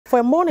For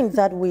a morning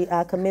that we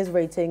are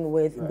commiserating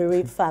with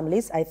bereaved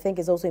families, I think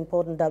it's also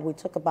important that we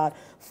talk about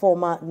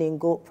former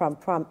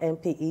Ningo-Prampram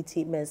MP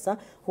E.T. Mensah,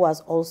 who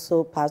has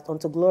also passed on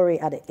to glory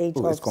at the age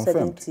of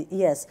 70.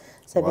 Yes,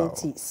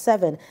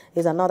 77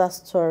 is another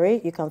story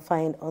you can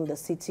find on the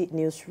Citi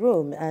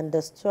newsroom. And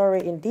the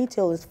story in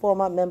detail is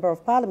former Member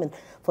of Parliament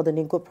for the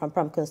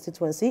Ningo-Prampram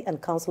constituency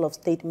and Council of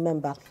State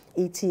member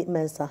E.T.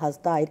 Mensah has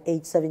died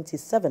age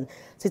 77.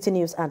 Citi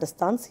News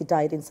understands he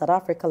died in South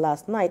Africa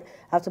last night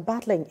after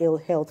battling ill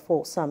health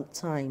for some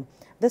time.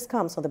 This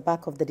comes on the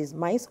back of the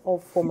demise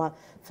of former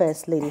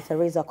First Lady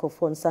Theresa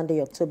Kufuor on Sunday,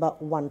 October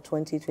 1,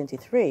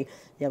 2023.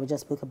 Yeah, we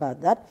just spoke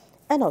about that.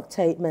 Enoch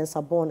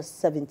Mensah, born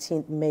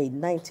 17 May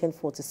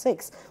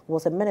 1946,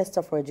 was a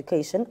Minister for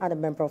Education and a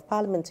Member of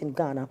Parliament in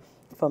Ghana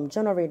from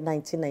January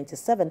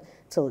 1997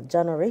 till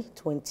January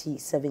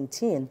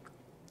 2017.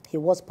 He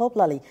was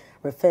popularly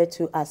referred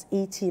to as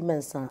E.T.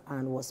 Mensah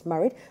and was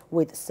married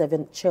with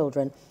 7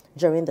 children.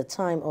 During the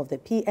time of the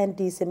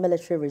PNDC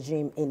military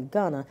regime in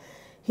Ghana,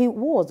 he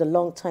was the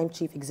long-time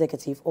chief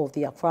executive of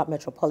the Accra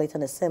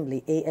Metropolitan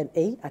Assembly,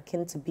 AMA,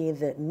 akin to being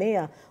the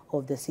mayor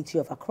of the city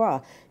of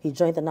Accra. He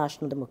joined the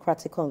National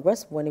Democratic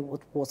Congress when it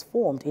was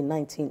formed in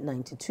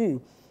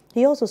 1992.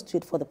 He also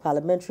stood for the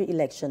parliamentary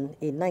election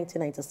in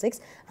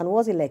 1996 and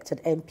was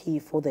elected MP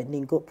for the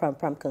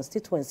Ningo-Prampram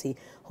constituency,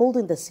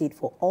 holding the seat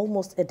for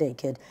almost a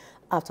decade.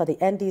 After the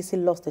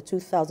NDC lost the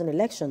 2000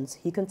 elections,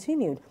 he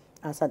continued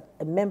as a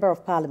Member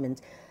of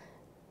Parliament.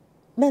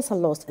 Mensah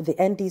lost the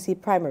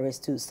NDC primaries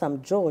to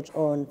Sam George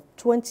on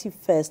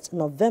 21st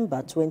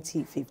November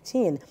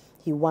 2015.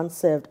 He once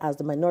served as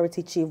the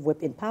Minority Chief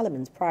Whip in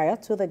Parliament prior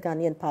to the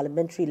Ghanaian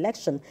parliamentary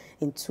election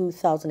in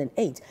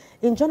 2008.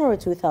 In January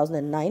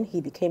 2009,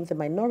 he became the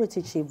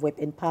Minority Chief Whip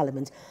in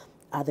Parliament.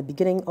 At the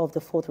beginning of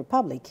the Fourth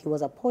Republic, he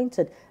was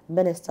appointed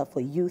Minister for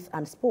Youth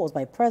and Sports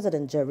by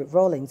President Jerry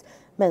Rawlings.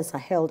 Mensah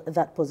held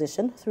that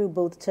position through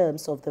both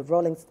terms of the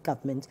Rawlings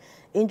government.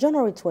 In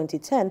January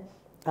 2010,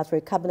 after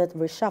a cabinet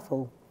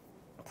reshuffle,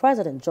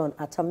 President John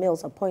Atta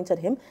Mills appointed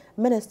him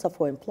Minister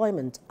for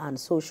Employment and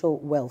Social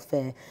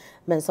Welfare.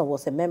 Mensah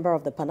was a member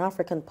of the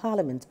Pan-African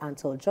Parliament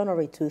until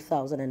January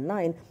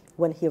 2009,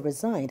 when he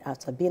resigned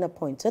after being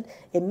appointed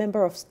a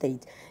Member of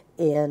State.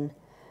 In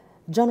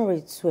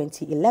January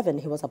 2011,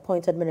 he was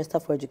appointed Minister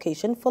for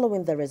Education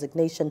following the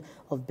resignation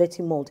of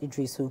Betty Moult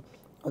Idrisu.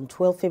 On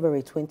 12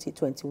 February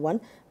 2021,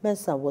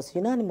 Mensah was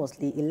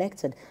unanimously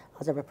elected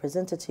as a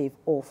representative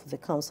of the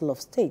Council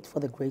of State for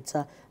the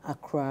Greater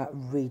Accra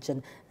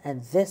region.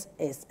 And this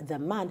is the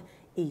man,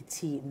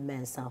 E.T.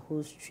 Mensah,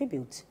 whose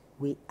tribute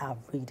we are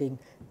reading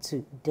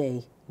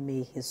today.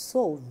 May his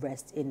soul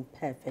rest in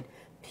perfect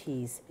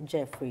peace.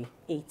 Jeffrey,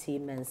 E.T.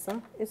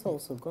 Mensah is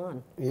also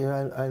gone.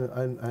 Yeah,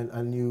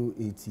 I knew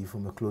E.T.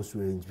 from a close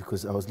range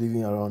because I was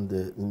living around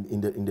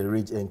in the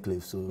Ridge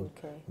Enclave, so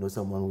you know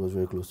someone who was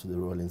very close to the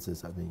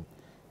Rawlingses. I mean,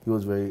 he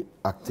was very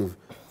active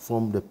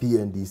from the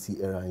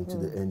PNDC era into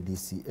the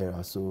NDC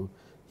era, so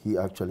he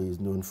actually is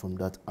known from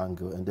that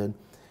angle. And then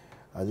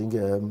I think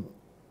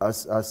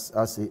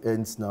as he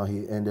ends now,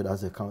 he ended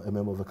as a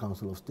member of the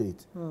Council of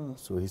State,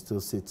 so he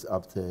still sits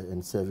up there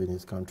and serving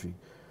his country.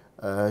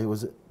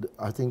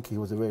 I think he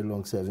was a very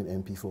long-serving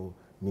MP for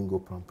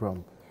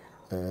Ningo-Prampram,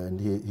 and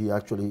he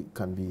actually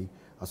can be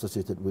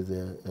associated with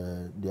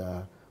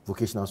their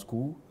vocational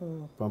school,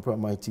 Prampram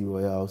Mighty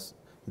Royals.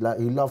 He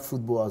loved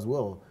football as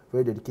well,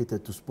 very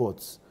dedicated to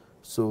sports.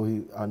 So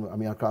I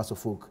mean, a class of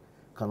folk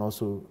can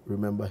also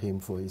remember him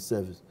for his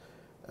service.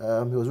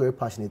 He was very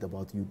passionate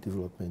about youth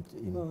development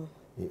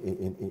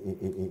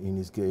in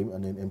his game,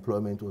 and then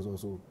employment was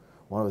also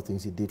one of the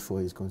things he did for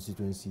his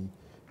constituency.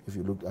 If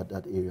you looked at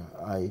that area,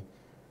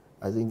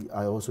 I think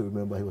I also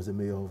remember he was the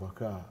mayor of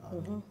Accra,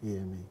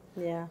 AMA.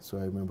 Yeah. So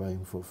I remember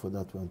him for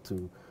that one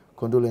too.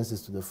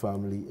 Condolences to the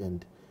family,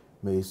 and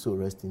may his soul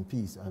rest in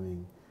peace. I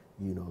mean,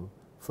 you know,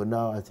 for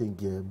now I think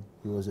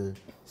he was a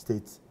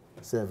state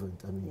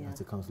servant. I mean,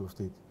 as a Council of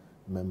State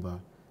member,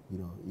 you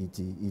know,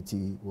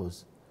 E.T.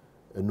 was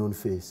a known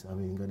face. I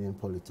mean, in Ghanaian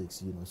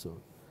politics, you know,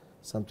 so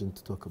something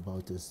to talk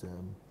about is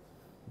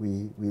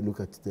we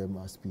look at them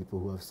as people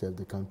who have served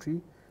the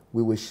country.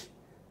 We wish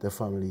the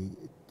family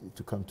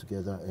to come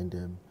together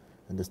and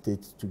the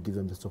state to give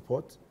them the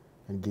support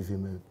and give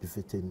him a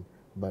befitting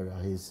burial.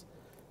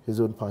 His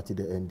own party,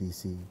 the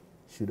NDC,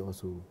 should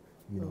also,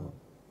 you know,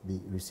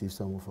 receive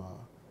some of our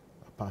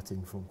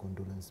parting from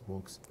condolence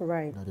box.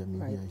 Right. That, I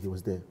mean, yeah, he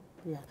was there.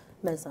 Yeah.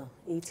 Mensah,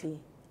 E.T.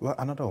 Well,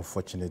 another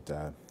unfortunate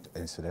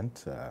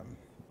incident.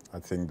 I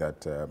think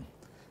that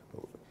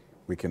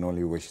we can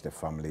only wish the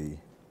family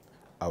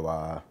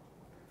our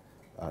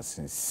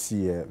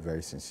sincere,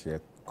 very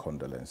sincere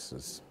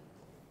condolences,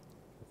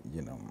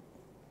 you know.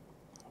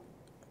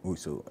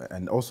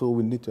 And also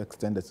we need to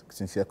extend the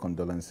sincere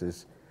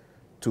condolences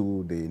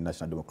to the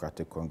National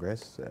Democratic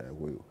Congress,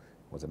 we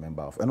was a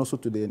member of, and also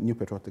to the New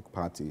Patriotic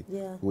Party,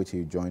 which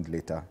he joined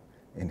later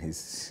in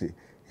his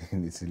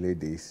late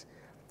days.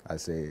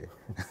 as a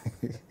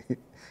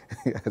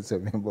as a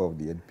member of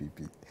the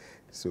NPP.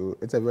 So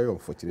it's a very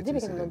unfortunate Did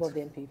he become a incident. member of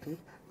the NPP?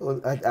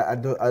 Well, I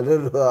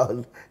don't know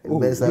how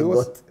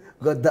Mensah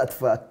got that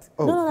fact.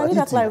 Oh, no, I need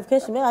that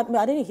clarification. I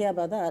didn't hear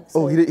about that.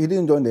 So. Oh, he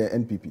didn't join the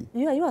NPP?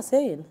 Yeah, you are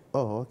saying.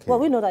 Oh, okay. Well,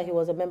 we know that he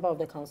was a member of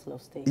the Council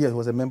of State. Yeah, he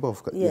was a member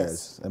of,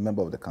 yes a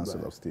member of the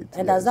Council of State.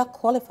 And does that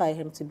qualify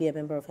him to be a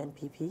member of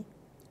NPP?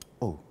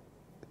 Oh.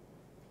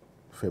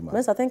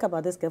 Mensah, think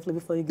about this carefully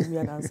before you give me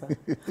an answer.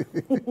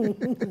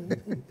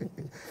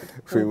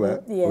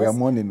 We are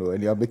mourning,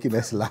 and you are making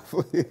us laugh.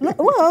 No,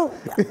 well,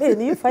 I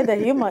mean, you find the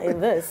humor in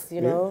this,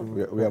 you know.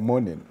 We are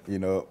mourning, you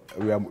know.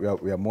 We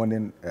are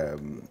mourning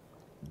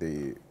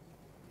the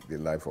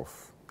life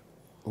of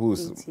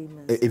who's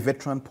a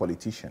veteran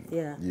politician,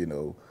 you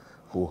know,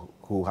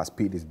 who has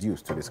paid his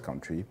dues to this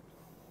country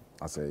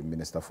as a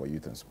Minister for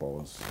Youth and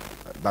Sports.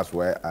 That's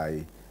where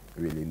I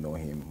really know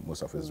him.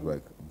 Most of his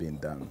work being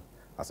done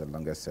as the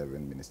longest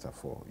serving Minister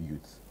for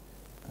Youth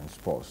and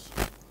Sports.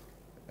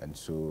 And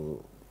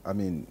so, I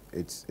mean,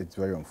 it's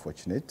very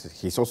unfortunate.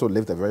 He's also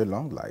lived a very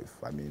long life.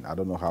 I mean, I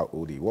don't know how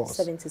old he was.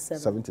 77.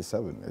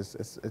 77.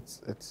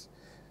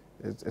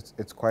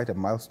 It's quite a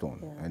milestone.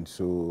 Yeah. And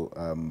so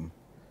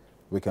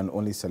we can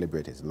only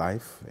celebrate his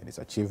life and his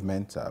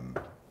achievement.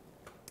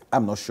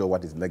 I'm not sure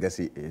what his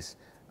legacy is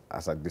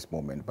as at this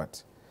moment,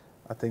 but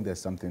I think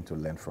there's something to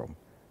learn from.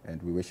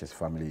 And we wish his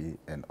family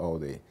and all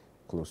the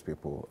close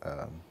people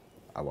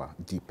our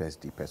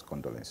deepest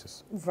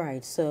condolences.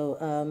 Right.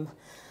 So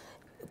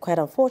quite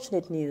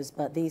unfortunate news,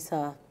 but these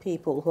are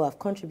people who have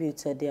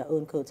contributed their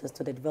own quotas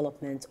to the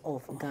development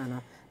of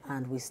Ghana,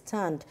 and we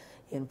stand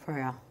in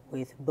prayer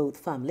with both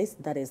families,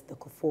 that is the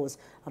Kufors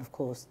and of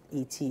course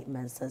E.T.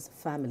 Mensah's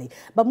family.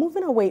 But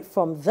moving away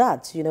from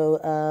that, you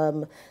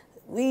know,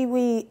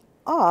 we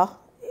are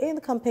in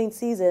the campaign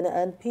season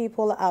and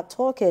people are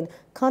talking,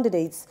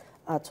 candidates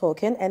are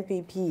talking.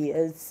 NPP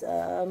is,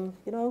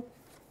 you know,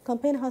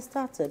 campaign has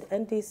started.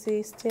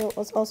 NDC still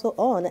is also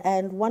on,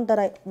 and one that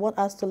I want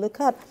us to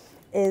look at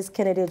is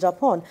Kennedy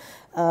Japan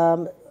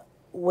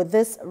with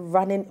this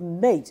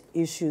running mate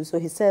issue. So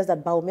he says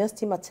that Bawumia's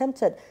team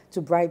attempted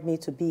to bribe me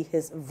to be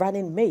his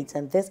running mate,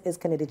 and this is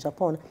Kennedy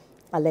Japan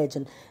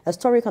alleging. A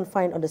story you can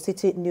find on the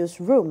Citi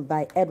newsroom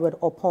by Edward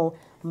Opon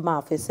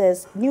Maf. It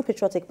says, New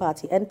Patriotic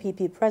Party,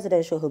 NPP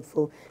presidential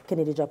hopeful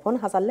Kennedy Japan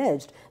has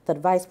alleged that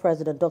Vice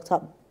President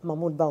Dr.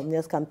 Mahmoud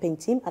Bawumia's campaign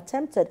team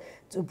attempted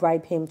to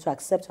bribe him to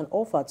accept an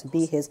offer to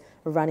be his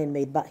running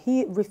mate, but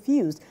he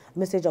refused.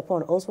 Mr.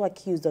 Japan also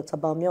accused Dr.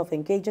 Bawumia of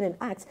engaging in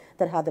acts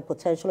that had the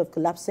potential of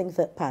collapsing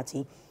the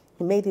party.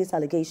 He made these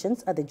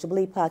allegations at the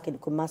Jubilee Park in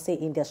Kumasi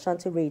in the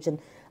Ashanti region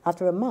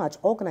after a march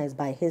organized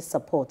by his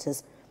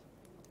supporters.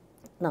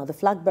 Now, the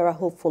flag-bearer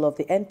hopeful of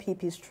the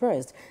NPP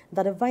stressed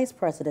that the vice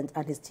president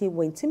and his team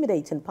were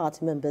intimidating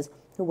party members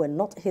who were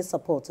not his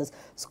supporters.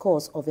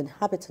 Scores of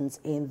inhabitants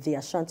in the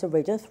Ashanti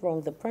region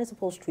thronged the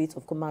principal streets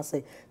of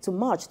Kumasi to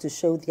march to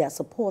show their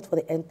support for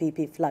the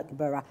NPP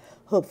flag-bearer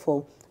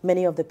hopeful.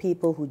 Many of the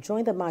people who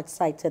joined the march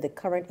cited the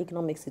current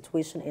economic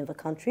situation in the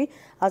country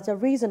as the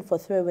reason for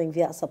throwing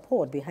their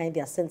support behind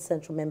their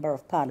central member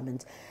of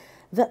parliament.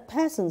 The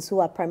persons who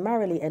are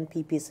primarily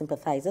NPP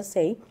sympathizers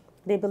say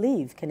they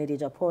believe Kennedy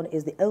Japan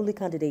is the only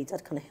candidate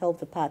that can help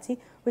the party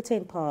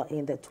retain power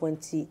in the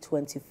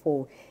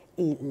 2024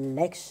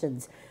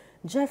 elections.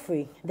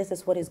 Jeffrey, this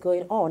is what is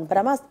going on. But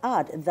I must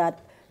add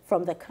that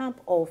from the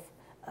camp of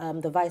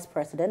the vice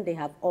president, they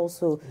have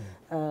also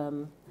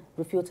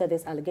refuted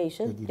this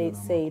allegation. They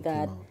say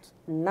that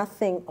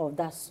nothing of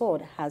that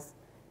sort has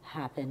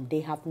happened.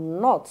 They have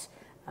not,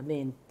 I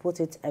mean,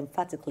 put it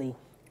emphatically,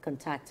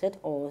 contacted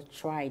or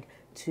tried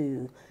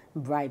to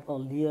bribe or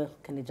lure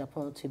Kennedy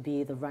Japan to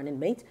be the running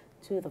mate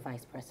to the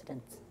vice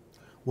president.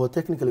 Well,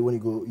 technically, when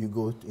you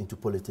go into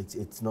politics,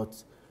 it's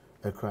not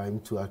a crime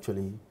to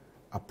actually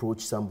approach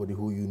somebody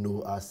who you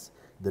know as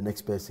the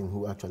next person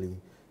who actually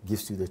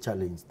gives you the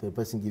challenge, the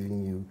person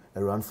giving you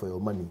a run for your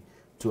money,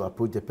 to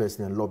approach the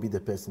person and lobby the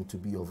person to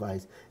be your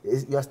vice.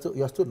 You are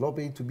still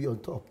lobbying to be on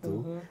top,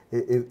 though.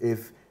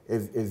 If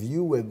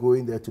you were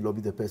going there to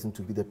lobby the person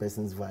to be the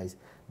person's vice,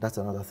 that's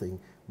another thing.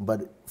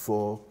 But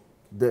for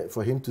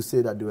him to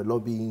say that they were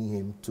lobbying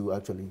him to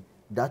actually,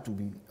 that would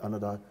be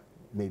another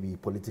maybe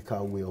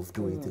political way of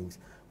doing things.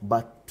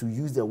 But to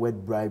use the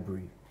word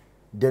bribery,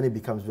 then it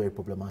becomes very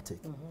problematic.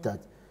 That,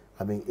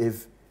 I mean,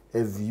 if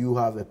you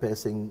have a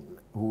person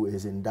who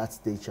is in that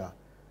stature,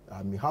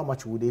 I mean, how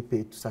much would they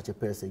pay to such a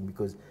person?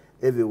 Because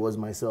if it was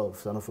myself,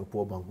 son of a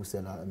poor bank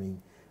seller, I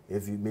mean,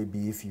 if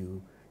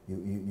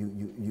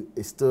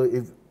it's still,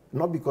 if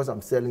not because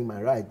I'm selling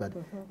my right, but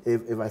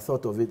if I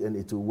thought of it and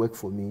it will work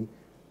for me,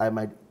 I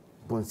might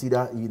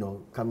consider, you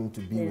know, coming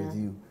to be with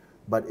you.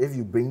 But if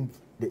you bring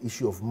the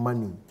issue of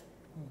money,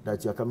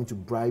 that you're coming to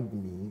bribe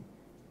me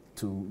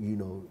to, you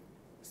know,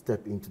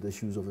 step into the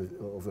shoes of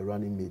a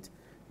running mate,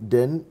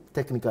 then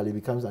technically it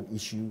becomes an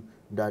issue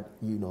that,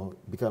 you know,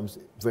 becomes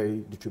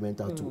very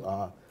detrimental to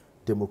our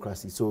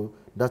democracy. So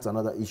that's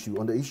another issue.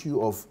 On the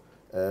issue of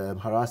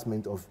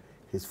harassment of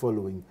his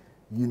following,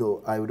 you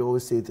know, I would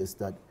always say this,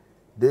 that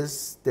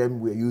this term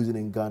we're using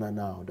in Ghana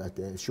now,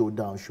 that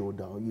showdown,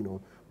 you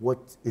know,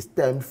 what is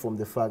stemmed from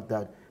the fact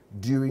that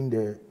during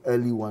the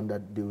early one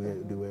that they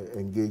were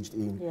engaged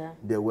in,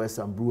 there were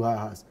some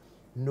brouhahas.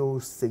 No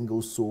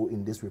single soul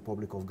in this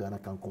Republic of Ghana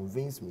can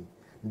convince me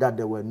that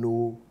there were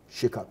no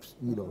shakeups.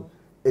 You know,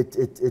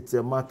 it's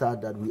a matter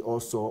that we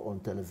all saw on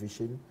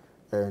television,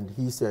 and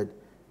he said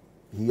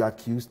he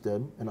accused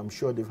them, and I'm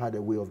sure they've had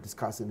a way of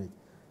discussing it.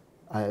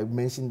 I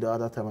mentioned the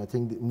other time, I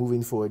think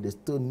moving forward, they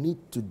still need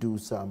to do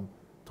some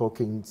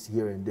talkings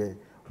here and there.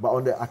 But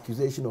on the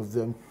accusation of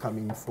them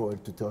coming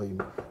forward to tell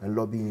him and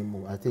lobbying him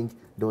more, I think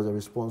there was a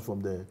response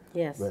from the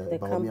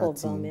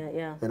Bawumia team.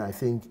 And I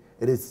think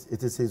it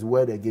is his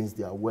word against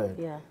their word.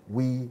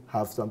 We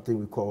have something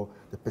we call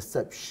the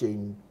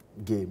perception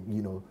game.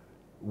 You know,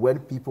 when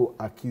people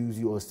accuse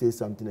you or say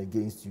something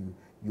against you,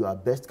 you are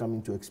best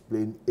coming to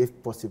explain,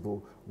 if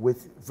possible,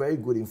 with very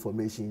good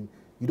information.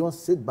 You don't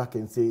sit back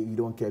and say you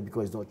don't care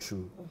because it's not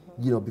true.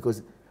 You know,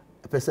 because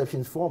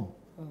perceptions form.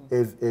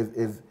 If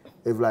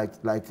like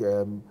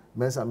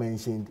Mensah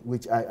mentioned,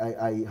 which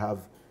I have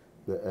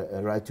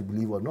a right to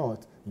believe or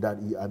not, that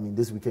I mean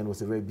this weekend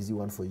was a very busy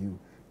one for you,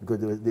 because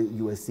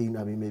you were seen,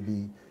 I mean,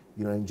 maybe,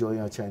 you know,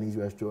 enjoying a Chinese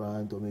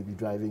restaurant or maybe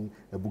driving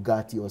a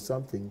Bugatti or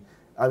something.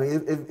 I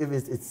mean, if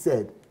it's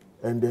said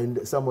and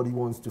then somebody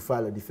wants to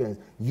file a defense,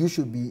 you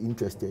should be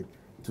interested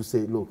to say,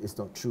 look, it's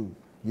not true.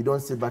 You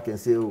don't sit back and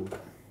say, oh,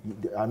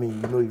 I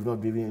mean, you know, you've not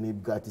driven any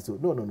Bugatti, so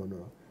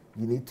no.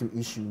 You need to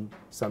issue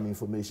some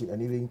information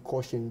and even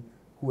caution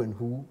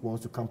who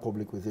wants to come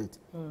public with it,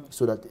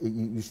 so that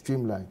you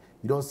streamline.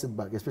 You don't sit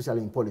back,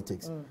 especially in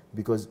politics,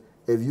 because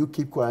if you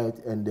keep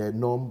quiet and the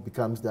norm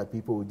becomes that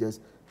people will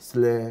just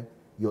slur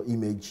your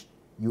image,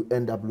 you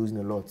end up losing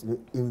a lot.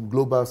 In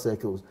global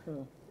circles,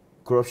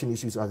 corruption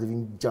issues have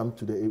even jumped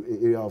to the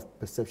area of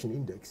perception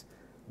index.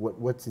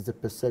 What is the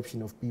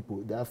perception of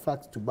people? There are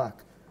facts to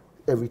back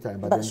every time.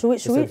 But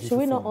should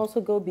we not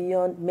also go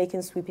beyond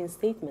making sweeping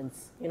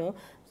statements, you know?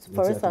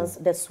 For instance,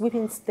 the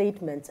sweeping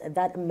statement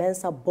that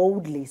Mensah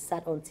boldly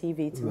sat on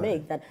TV to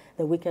make, that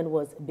the weekend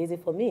was busy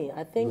for me.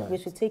 I think we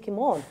should take him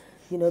on,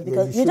 you know,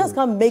 because you just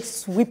can't make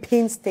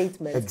sweeping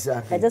statements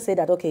and just say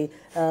that, okay,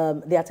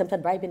 they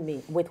attempted bribing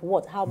me. With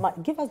what? How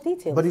much? Give us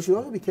details. But you should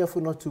also be careful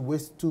not to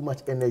waste too much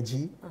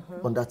energy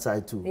on that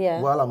side too.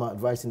 While I'm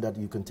advising that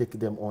you can take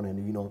them on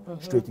and, you know,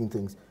 straighten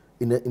things.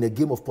 In a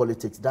game of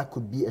politics, that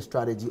could be a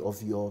strategy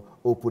of your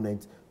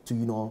opponent to,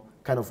 you know,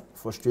 kind of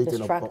frustrate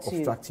and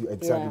obstruct you,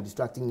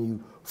 distracting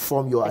you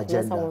from your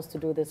agenda. Wants to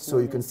do this so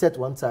you can set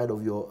one side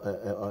of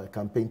your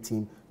campaign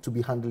team to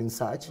be handling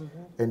such,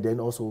 and then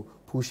also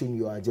pushing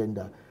your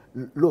agenda.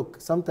 Look,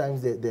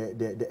 sometimes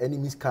the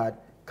enemy's card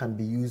can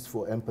be used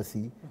for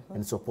empathy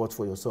and support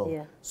for yourself.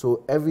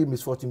 So every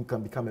misfortune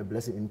can become a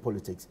blessing in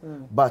politics.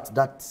 But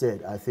that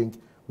said, I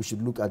think we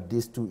should look at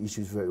these two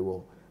issues very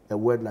well. A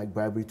word like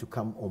bribery to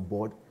come on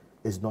board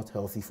is not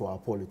healthy for our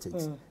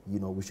politics. You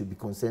know, we should be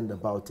concerned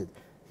about it.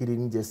 He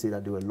didn't just say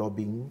that they were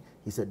lobbying.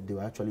 He said they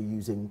were actually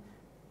using,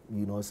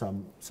 you know,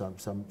 some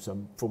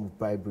form of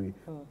bribery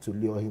to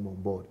lure him on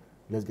board.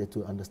 Let's get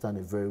to understand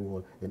it very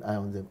well and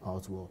iron them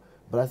out well.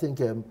 But I think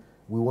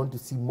we want to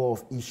see more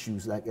of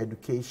issues like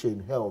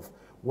education, health.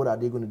 What are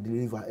they going to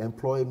deliver?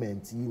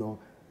 Employment, you know,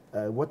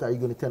 what are you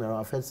going to turn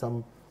around? I've heard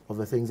some of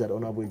the things that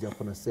Honorable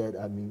Japona said.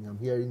 I mean, I'm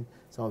hearing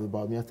some of the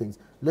Bawumia things.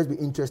 Let's be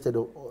interested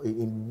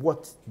in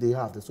what they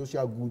have, the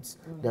social goods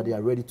that they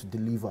are ready to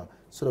deliver,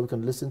 so that we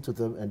can listen to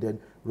them, and then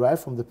right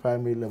from the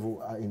primary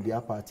level in their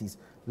parties,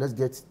 let's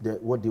get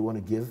what they want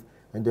to give,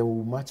 and then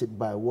we'll match it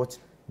by what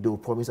they will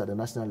promise at the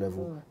national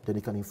level, then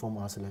they can inform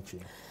our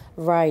selection.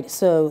 Right,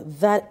 so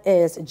that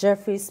is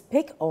Jeffrey's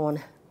pick on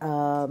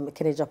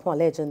Kennedy Japon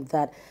legend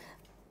that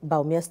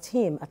Bawumia's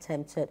team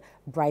attempted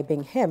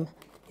bribing him,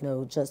 you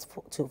know, just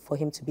for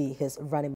him to be his running